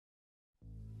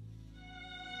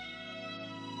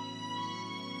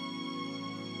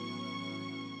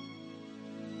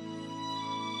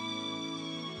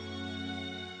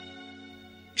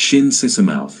Shin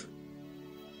Sisamouth.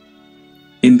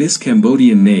 In this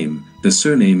Cambodian name, the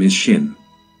surname is Shin.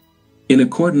 In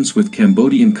accordance with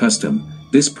Cambodian custom,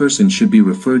 this person should be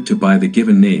referred to by the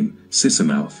given name,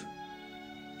 Sisamouth.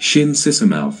 Shin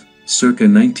Sisamouth, circa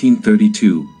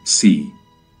 1932, c.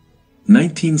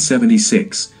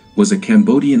 1976, was a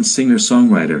Cambodian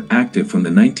singer-songwriter active from the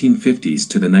 1950s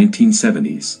to the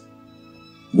 1970s.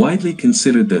 Widely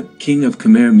considered the king of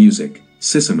Khmer music,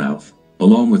 Sisamouth,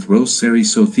 along with Rose Seri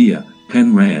Sothia,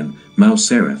 Pen Ran, Mao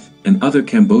Sereth, and other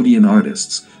Cambodian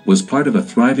artists, was part of a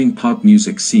thriving pop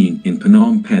music scene in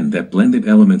Phnom Penh that blended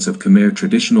elements of Khmer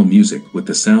traditional music with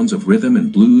the sounds of rhythm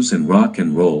and blues and rock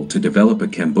and roll to develop a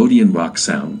Cambodian rock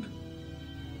sound.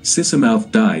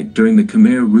 Sisamouth died during the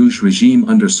Khmer Rouge regime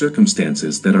under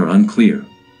circumstances that are unclear.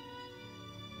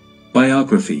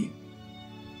 Biography.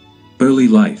 Early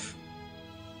life.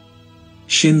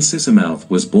 Shin Sisamouth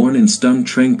was born in Stung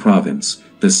Treng Province,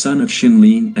 the son of Shin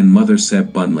Lin and mother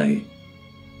Seb Bunlay.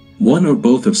 One or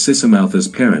both of Sisamouth's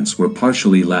parents were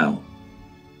partially Lao.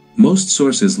 Most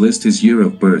sources list his year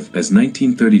of birth as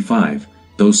 1935,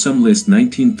 though some list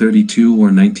 1932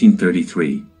 or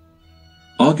 1933.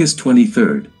 August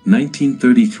 23,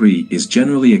 1933 is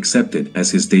generally accepted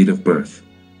as his date of birth.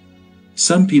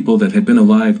 Some people that had been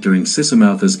alive during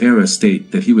Sisamouth's era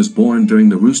state that he was born during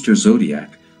the Rooster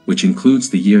Zodiac, which includes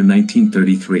the year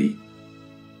 1933.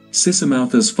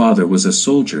 Sisamouth's father was a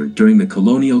soldier during the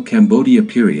colonial Cambodia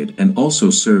period and also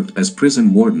served as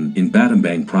prison warden in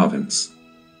Battambang province.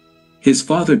 His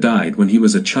father died when he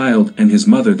was a child and his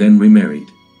mother then remarried.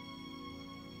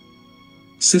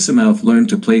 Sisamouth learned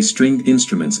to play stringed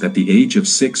instruments at the age of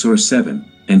 6 or 7,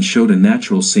 and showed a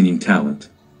natural singing talent.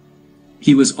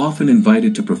 He was often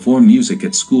invited to perform music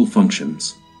at school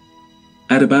functions.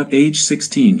 At about age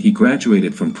 16 he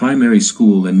graduated from primary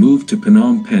school and moved to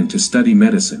Phnom Penh to study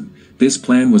medicine. This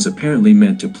plan was apparently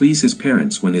meant to please his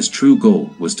parents when his true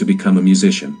goal was to become a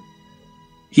musician.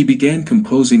 He began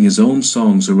composing his own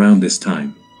songs around this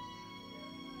time.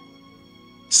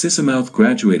 Sisamouth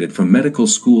graduated from medical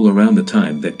school around the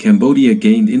time that Cambodia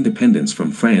gained independence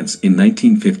from France in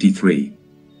 1953.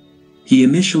 He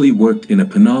initially worked in a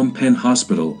Phnom Penh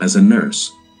hospital as a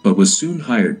nurse, but was soon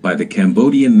hired by the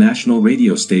Cambodian national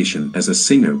radio station as a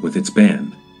singer with its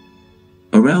band.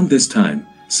 Around this time,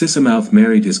 Sisamouth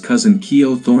married his cousin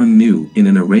Keo Thorn New in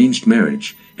an arranged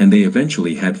marriage, and they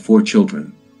eventually had 4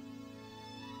 children.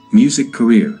 Music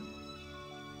career.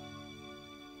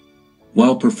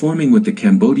 While performing with the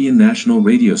Cambodian national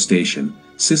radio station,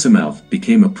 Sisamouth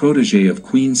became a protege of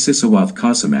Queen Sisaouth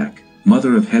Kossamak,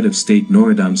 mother of head of state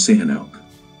Norodom Sihanouk.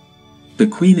 The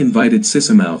Queen invited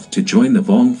Sisamouth to join the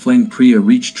Vong Fleng Priya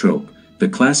Reach Trope, the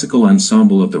classical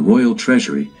ensemble of the royal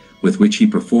treasury, with which he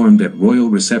performed at royal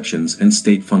receptions and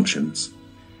state functions.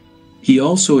 He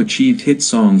also achieved hit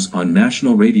songs on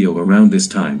national radio around this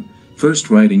time,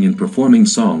 first writing and performing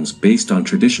songs based on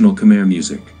traditional Khmer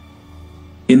music.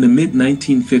 In the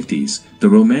mid-1950s, the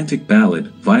romantic ballad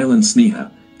Violin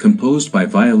Sneha, composed by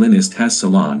violinist Has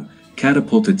Salon,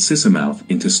 catapulted Sisamouth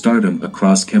into stardom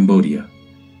across Cambodia.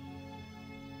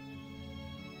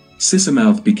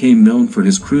 Sisamouth became known for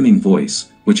his crooning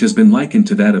voice, which has been likened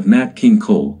to that of Nat King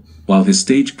Cole, while his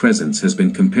stage presence has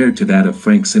been compared to that of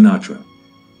Frank Sinatra.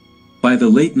 By the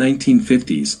late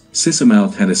 1950s,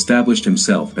 Sisamouth had established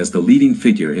himself as the leading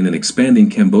figure in an expanding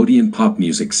Cambodian pop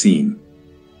music scene.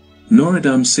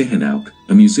 Norodom Sihanouk,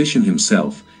 a musician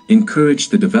himself, encouraged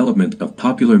the development of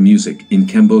popular music in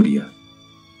Cambodia.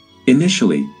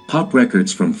 Initially, pop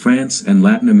records from France and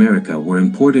Latin America were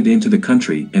imported into the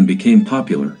country and became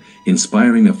popular,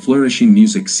 inspiring a flourishing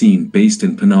music scene based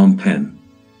in Phnom Penh.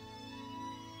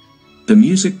 The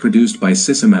music produced by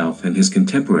Sisamouth and his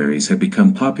contemporaries had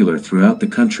become popular throughout the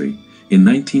country. In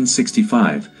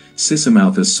 1965,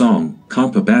 Sisamouth's song,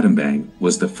 Kampa Battambang,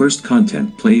 was the first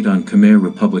content played on Khmer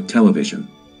Republic television.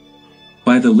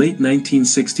 By the late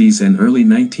 1960s and early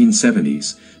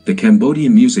 1970s, the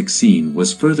Cambodian music scene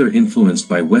was further influenced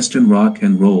by Western rock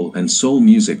and roll and soul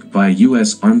music via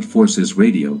U.S. Armed Forces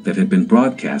radio that had been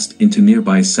broadcast into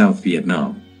nearby South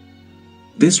Vietnam.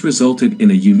 This resulted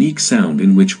in a unique sound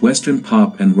in which Western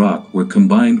pop and rock were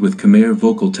combined with Khmer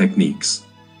vocal techniques.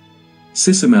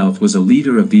 Sisamouth was a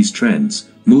leader of these trends,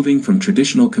 moving from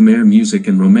traditional Khmer music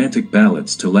and romantic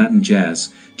ballads to Latin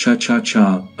jazz,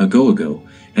 cha-cha-cha, ago-ago,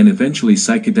 and eventually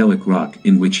psychedelic rock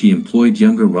in which he employed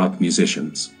younger rock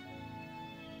musicians.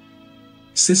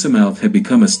 Sisamouth had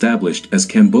become established as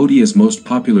Cambodia's most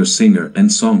popular singer and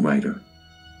songwriter.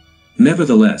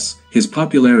 Nevertheless, his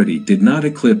popularity did not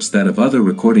eclipse that of other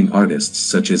recording artists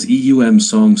such as Eum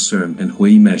Song Serm and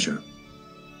Hui Measure.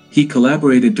 He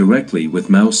collaborated directly with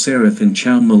Mao Sereth and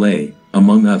Chown Malay,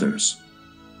 among others.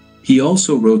 He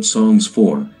also wrote songs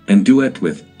for, and duet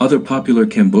with, other popular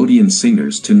Cambodian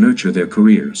singers to nurture their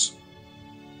careers.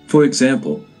 For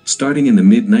example, starting in the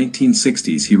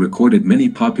mid-1960s he recorded many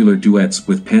popular duets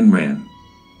with Pen Ran.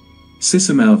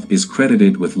 Sisamouth is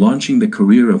credited with launching the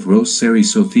career of Rose Seri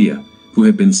Sothia, who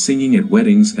had been singing at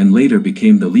weddings and later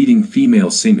became the leading female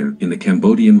singer in the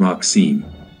Cambodian rock scene.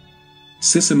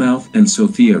 Sisamouth and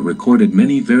Sothia recorded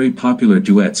many very popular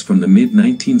duets from the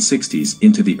mid-1960s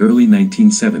into the early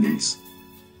 1970s.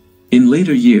 In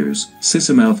later years,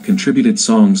 Sisamouth contributed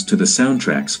songs to the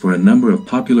soundtracks for a number of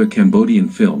popular Cambodian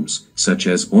films, such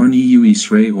as Orn Eui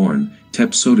Srey Orn, Tep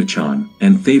Sodachan,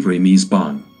 and Thavri Mies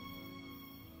Bon.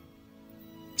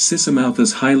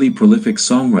 Sisamouth's highly prolific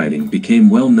songwriting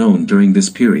became well known during this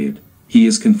period. He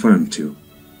is confirmed to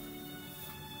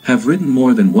have written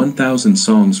more than 1,000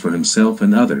 songs for himself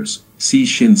and others, see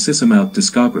Shin Sisamouth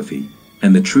discography,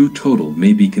 and the true total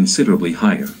may be considerably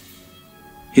higher.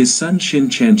 His son Shin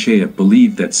Chanchayat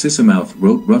believed that Sisamouth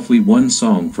wrote roughly one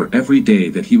song for every day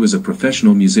that he was a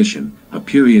professional musician, a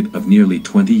period of nearly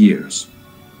 20 years.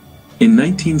 In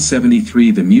 1973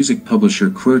 the music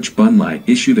publisher Krurch Bunlai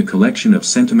issued a collection of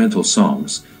sentimental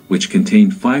songs, which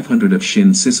contained 500 of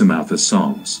Shin Sisamouth's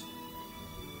songs.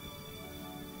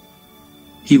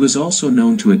 He was also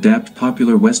known to adapt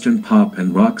popular Western pop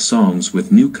and rock songs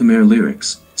with new Khmer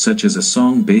lyrics, such as a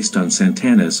song based on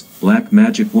Santana's Black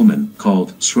Magic Woman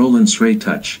called Srolan Srey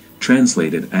Touch,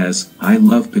 translated as I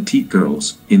Love Petite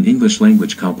Girls, in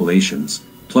English-language compilations,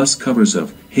 plus covers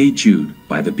of Hey Jude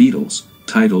by the Beatles,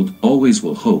 titled Always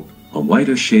Will Hope, A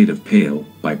Whiter Shade of Pale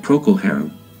by Procol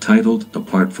Harum, titled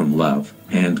Apart from Love,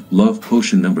 and Love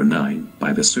Potion No. 9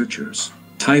 by The Searchers,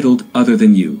 titled Other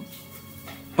Than You.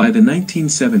 By the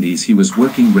 1970s he was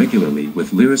working regularly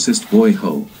with lyricist Boy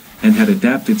Ho, and had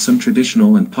adapted some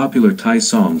traditional and popular Thai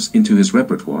songs into his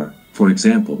repertoire, for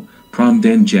example, Prom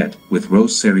Den Jet with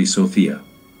Rose Seri Sothia.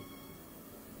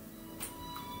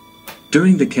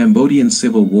 During the Cambodian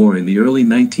Civil War in the early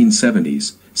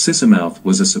 1970s, Sisamouth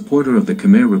was a supporter of the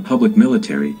Khmer Republic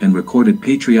military and recorded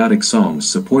patriotic songs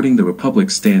supporting the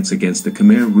Republic's stance against the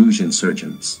Khmer Rouge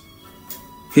insurgents.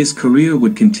 His career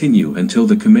would continue until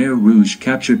the Khmer Rouge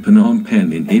captured Phnom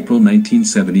Penh in April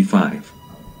 1975.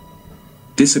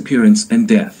 Disappearance and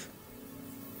death.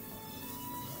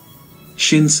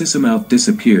 Shin Sisamouth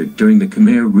disappeared during the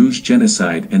Khmer Rouge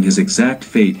genocide and his exact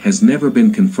fate has never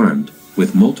been confirmed,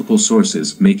 with multiple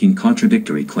sources making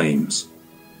contradictory claims.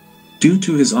 Due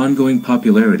to his ongoing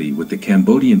popularity with the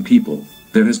Cambodian people,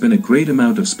 there has been a great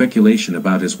amount of speculation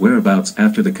about his whereabouts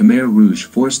after the Khmer Rouge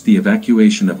forced the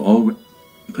evacuation of all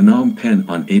Phnom Penh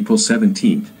on April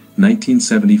 17,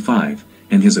 1975,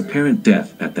 and his apparent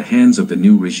death at the hands of the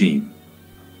new regime.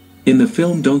 In the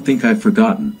film Don't Think I've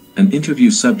Forgotten, an interview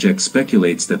subject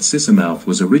speculates that Sisamouth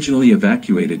was originally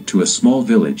evacuated to a small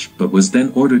village but was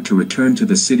then ordered to return to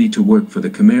the city to work for the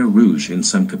Khmer Rouge in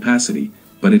some capacity,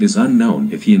 but it is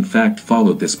unknown if he in fact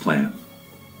followed this plan.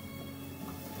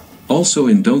 Also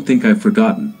in Don't Think I've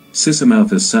Forgotten,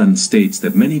 Sisamouth's son states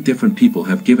that many different people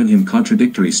have given him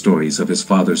contradictory stories of his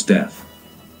father's death.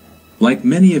 Like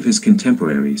many of his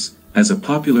contemporaries, as a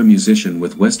popular musician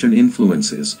with Western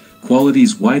influences,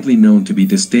 qualities widely known to be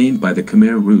disdained by the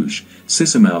Khmer Rouge,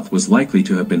 Sisamouth was likely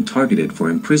to have been targeted for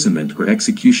imprisonment or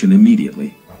execution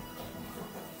immediately.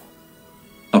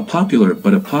 A popular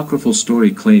but apocryphal story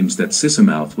claims that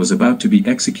Sisamouth was about to be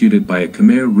executed by a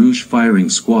Khmer Rouge firing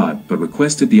squad but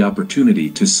requested the opportunity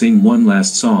to sing one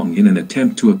last song in an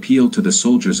attempt to appeal to the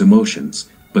soldiers' emotions,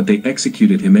 but they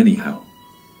executed him anyhow.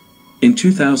 In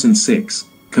 2006,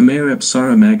 Khmer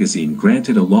Apsara magazine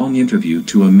granted a long interview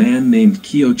to a man named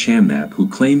Keo Chamnap who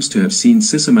claims to have seen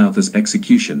Sisamouth's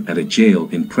execution at a jail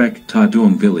in Prek Ta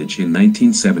Duong village in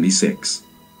 1976.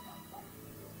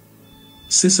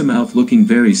 Sisamouth, looking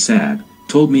very sad,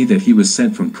 told me that he was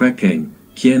sent from Prekeng,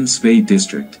 Kien Svay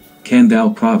district,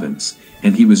 Kandal province,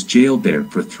 and he was jailed there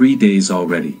for 3 days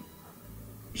already.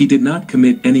 He did not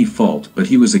commit any fault but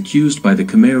he was accused by the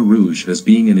Khmer Rouge as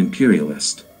being an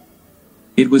imperialist.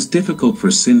 It was difficult for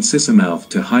Sinn Sisamouth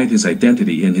to hide his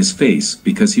identity and his face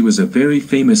because he was a very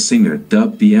famous singer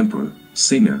dubbed the Emperor,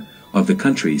 singer, of the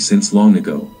country since long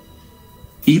ago.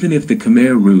 Even if the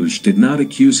Khmer Rouge did not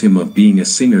accuse him of being a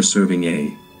singer serving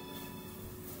a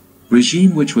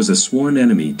regime which was a sworn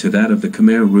enemy to that of the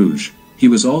Khmer Rouge, he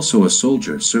was also a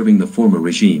soldier serving the former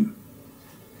regime.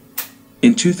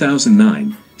 In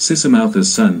 2009,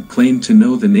 Sisamouth's son claimed to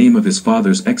know the name of his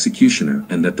father's executioner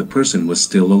and that the person was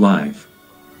still alive.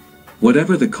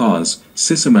 Whatever the cause,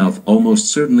 Sisamouth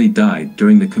almost certainly died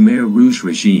during the Khmer Rouge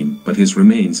regime, but his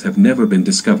remains have never been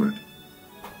discovered.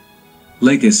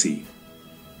 Legacy.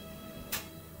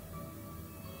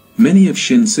 Many of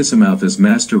Sinn Sisamouth's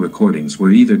master recordings were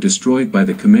either destroyed by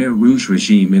the Khmer Rouge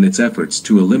regime in its efforts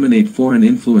to eliminate foreign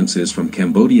influences from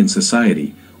Cambodian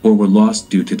society, or were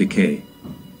lost due to decay.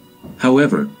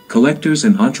 However, collectors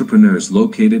and entrepreneurs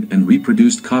located and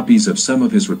reproduced copies of some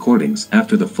of his recordings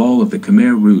after the fall of the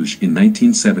Khmer Rouge in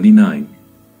 1979.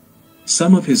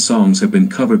 Some of his songs have been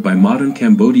covered by modern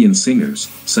Cambodian singers,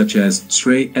 such as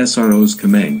Srey Sro's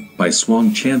Kameng by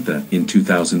Swang Chantha in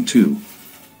 2002.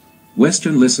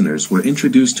 Western listeners were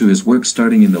introduced to his work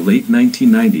starting in the late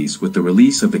 1990s with the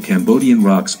release of the Cambodian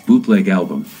Rocks bootleg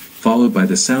album, followed by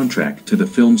the soundtrack to the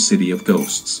film City of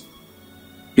Ghosts.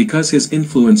 Because his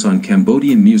influence on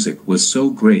Cambodian music was so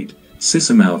great,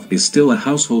 Sisamouth is still a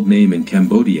household name in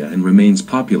Cambodia and remains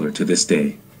popular to this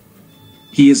day.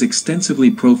 He is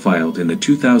extensively profiled in the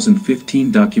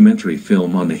 2015 documentary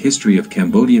film on the history of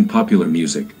Cambodian popular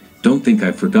music, Don't Think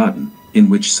I've Forgotten, in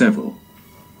which several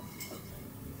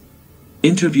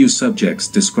interview subjects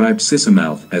described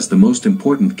Sisamouth as the most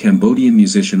important Cambodian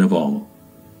musician of all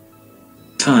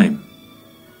time.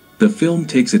 The film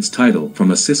takes its title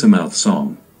from a Sisamouth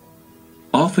song.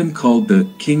 Often called the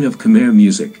King of Khmer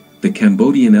Music, the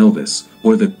Cambodian Elvis,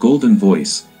 or the Golden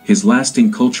Voice, his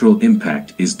lasting cultural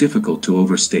impact is difficult to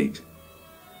overstate.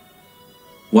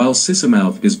 While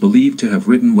Sisamouth is believed to have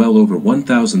written well over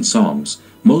 1,000 songs,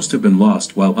 most have been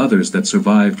lost while others that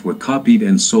survived were copied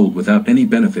and sold without any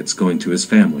benefits going to his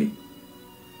family.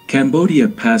 Cambodia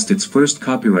passed its first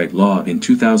copyright law in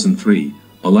 2003,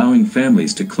 allowing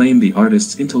families to claim the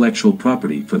artist's intellectual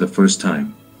property for the first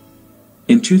time.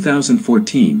 In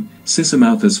 2014,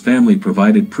 Sisamouth's family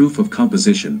provided proof of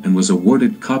composition and was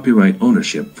awarded copyright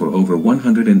ownership for over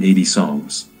 180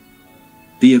 songs.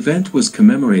 The event was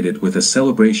commemorated with a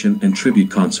celebration and tribute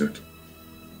concert.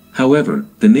 However,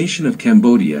 the nation of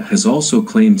Cambodia has also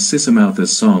claimed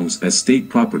Sisamouth's songs as state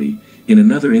property, in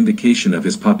another indication of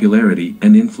his popularity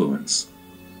and influence.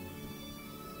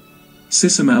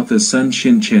 Sisamouth's son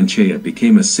Shin Chanchea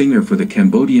became a singer for the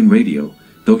Cambodian radio,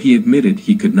 though he admitted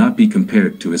he could not be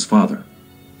compared to his father.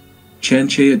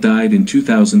 Chanchea died in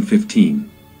 2015.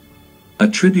 A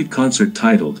tribute concert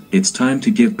titled, It's Time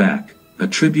to Give Back, a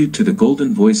tribute to the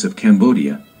golden voice of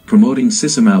Cambodia, promoting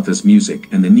Sisamouth's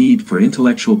music and the need for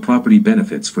intellectual property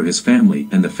benefits for his family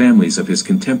and the families of his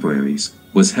contemporaries,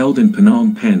 was held in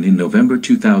Phnom Penh in November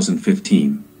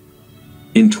 2015.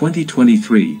 In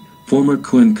 2023, former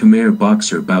Khun Khmer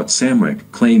boxer Bout Samrek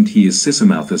claimed he is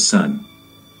Sisamouth's son.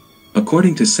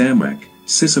 According to Samrek,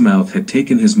 Sisamouth had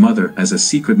taken his mother as a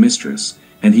secret mistress,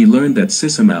 and he learned that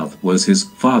Sisamouth was his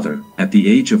father at the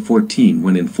age of 14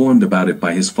 when informed about it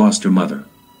by his foster mother.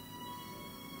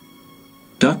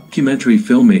 Documentary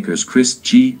filmmakers Chris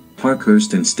G.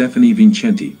 Parkhurst and Stephanie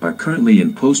Vincenti are currently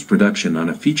in post-production on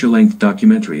a feature-length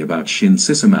documentary about Shin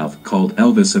Sisamouth called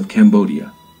Elvis of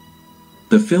Cambodia.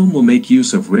 The film will make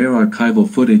use of rare archival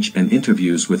footage and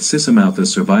interviews with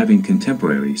Sisamouth's surviving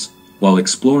contemporaries, while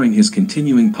exploring his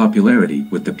continuing popularity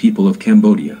with the people of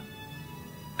Cambodia.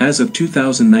 As of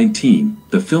 2019,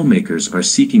 the filmmakers are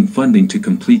seeking funding to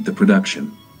complete the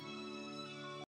production.